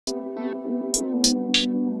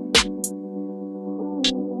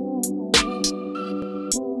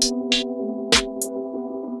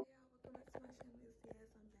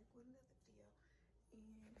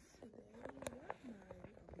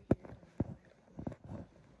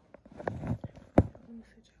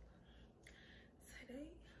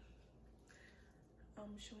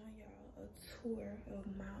I'm showing y'all a tour of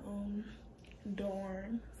my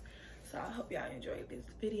dorms. So I hope y'all enjoyed this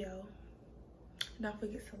video. Don't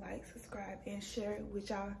forget to like, subscribe, and share it with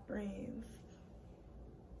y'all friends.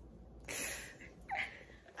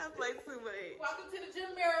 I play too much. Welcome to the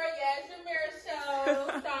Jim Mirror. Yeah, Jim Mirror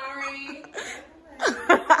show. Starring.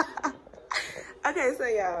 Okay, so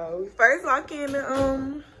y'all, we first walk in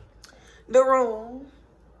the room.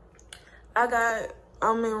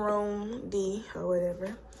 I'm in room D or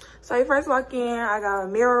whatever. So you first walk in, I got a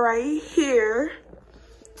mirror right here.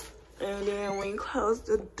 And then when you close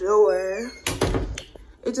the door,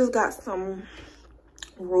 it just got some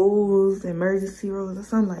rules, emergency rules or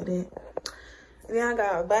something like that. And then I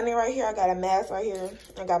got a bunny right here, I got a mask right here,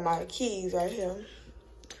 I got my keys right here.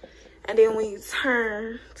 And then when you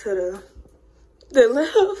turn to the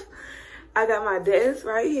left, I got my desk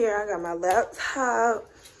right here, I got my laptop,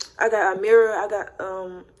 I got a mirror, I got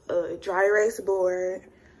a dry erase board,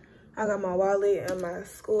 I got my wallet and my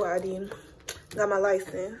school ID, got my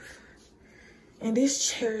license. And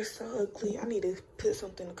this chair is so ugly. I need to put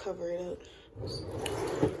something to cover it up.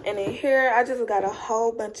 And in here, I just got a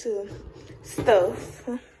whole bunch of stuff.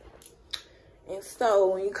 And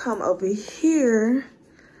so when you come over here,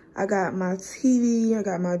 I got my TV, I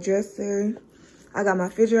got my dresser, I got my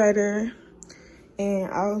refrigerator,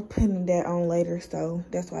 and I'll put that on later, so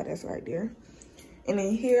that's why that's right there. And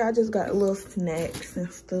in here, I just got little snacks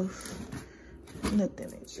and stuff.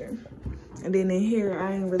 Nothing major. And then in here,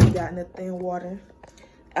 I ain't really got nothing. Water,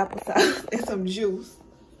 applesauce, and some juice.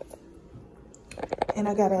 And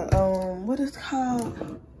I got a, what it's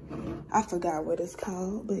called? I forgot what it's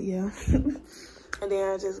called, but yeah. And then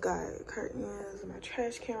I just got curtains, my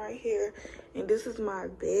trash can right here. And this is my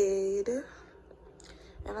bed.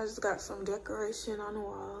 And I just got some decoration on the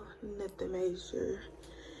wall. Nothing major.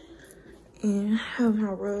 And I have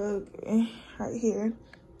my rug right here.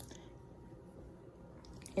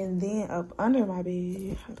 And then up under my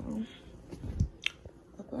bed,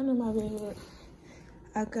 up under my bed,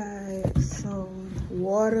 I got some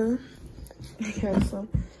water. I got some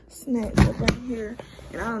snacks up in here.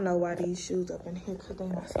 And I don't know why these shoes up in here, because they're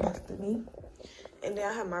not supposed to be. And then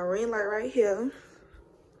I have my ring light right here.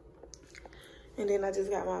 And then I just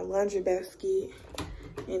got my laundry basket.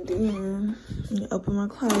 And then open my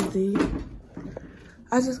closet.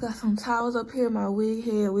 I just got some towels up here, my wig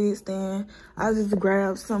head, wig stand. I just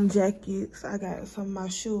grabbed some jackets. I got some of my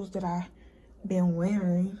shoes that I've been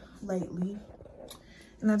wearing lately.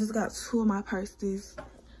 And I just got 2 of my purses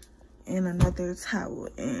and another towel.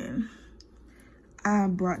 And I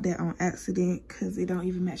brought that on accident because it don't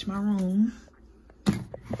even match my room.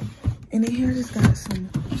 And in here I just got some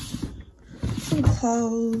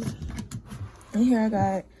clothes. And here I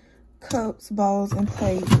got cups, bowls, and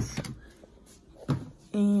plates.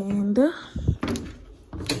 And in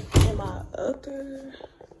my other,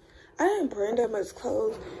 I didn't bring that much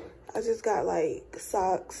clothes. I just got like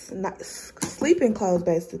socks, not sleeping clothes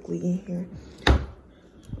basically in here.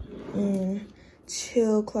 And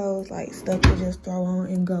chill clothes, like stuff to just throw on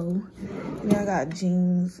and go. And then I got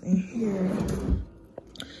jeans in here.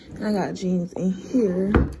 And I got jeans in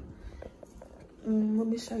here. Let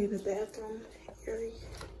me show you the bathroom area.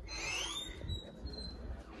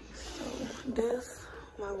 So that's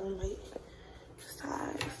my roommate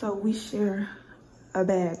side. So we share a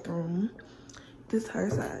bathroom. This her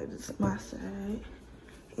side, this is my side.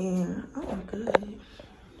 And I'm good.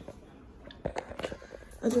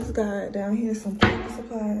 I just got down here some cleaning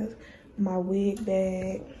supplies, my wig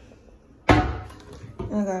bag,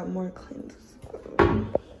 and I got more cleaning supplies.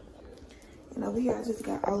 And over here I just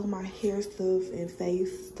got all of my hair stuff and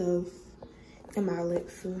face stuff and my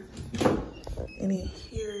Alexa. And then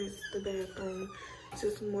here is the bathroom.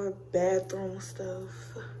 Just more bathroom stuff.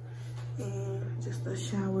 And just a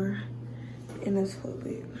shower and a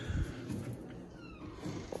toilet.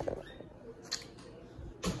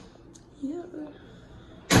 Yeah.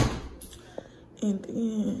 And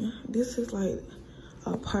then this is like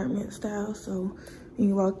apartment style. So when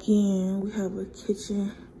you walk in, we have a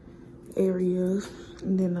kitchen area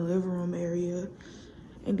and then the living room area.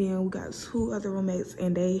 And then we got 2 other roommates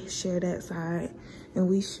and they share that side and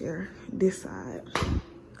we share this side.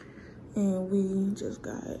 And we just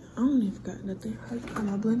got, I don't even got nothing. I got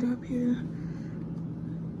my blender up here.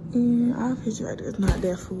 And our refrigerator is not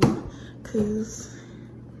that full because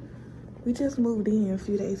we just moved in a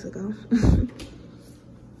few days ago.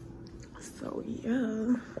 So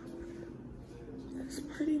yeah, that's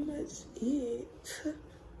pretty much it.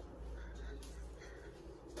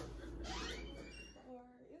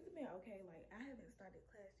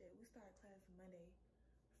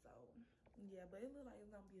 Yeah, but it looks like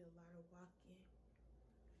it's gonna be a lot of walking.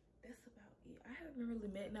 I haven't really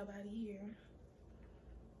met nobody here.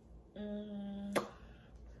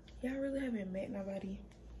 Yeah, I really haven't met nobody.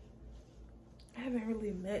 I haven't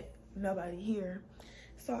really met nobody here.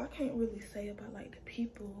 So I can't really say about like the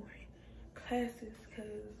people, classes,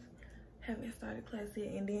 because I haven't started class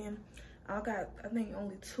yet. And then I got, I think,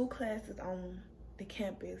 only 2 classes on the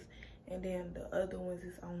campus, and then the other ones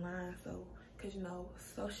is online. So, cause you know,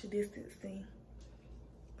 social distancing.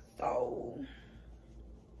 So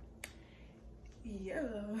yeah,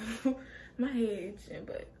 my head itching,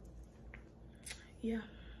 but yeah,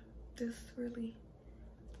 that's really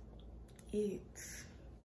it.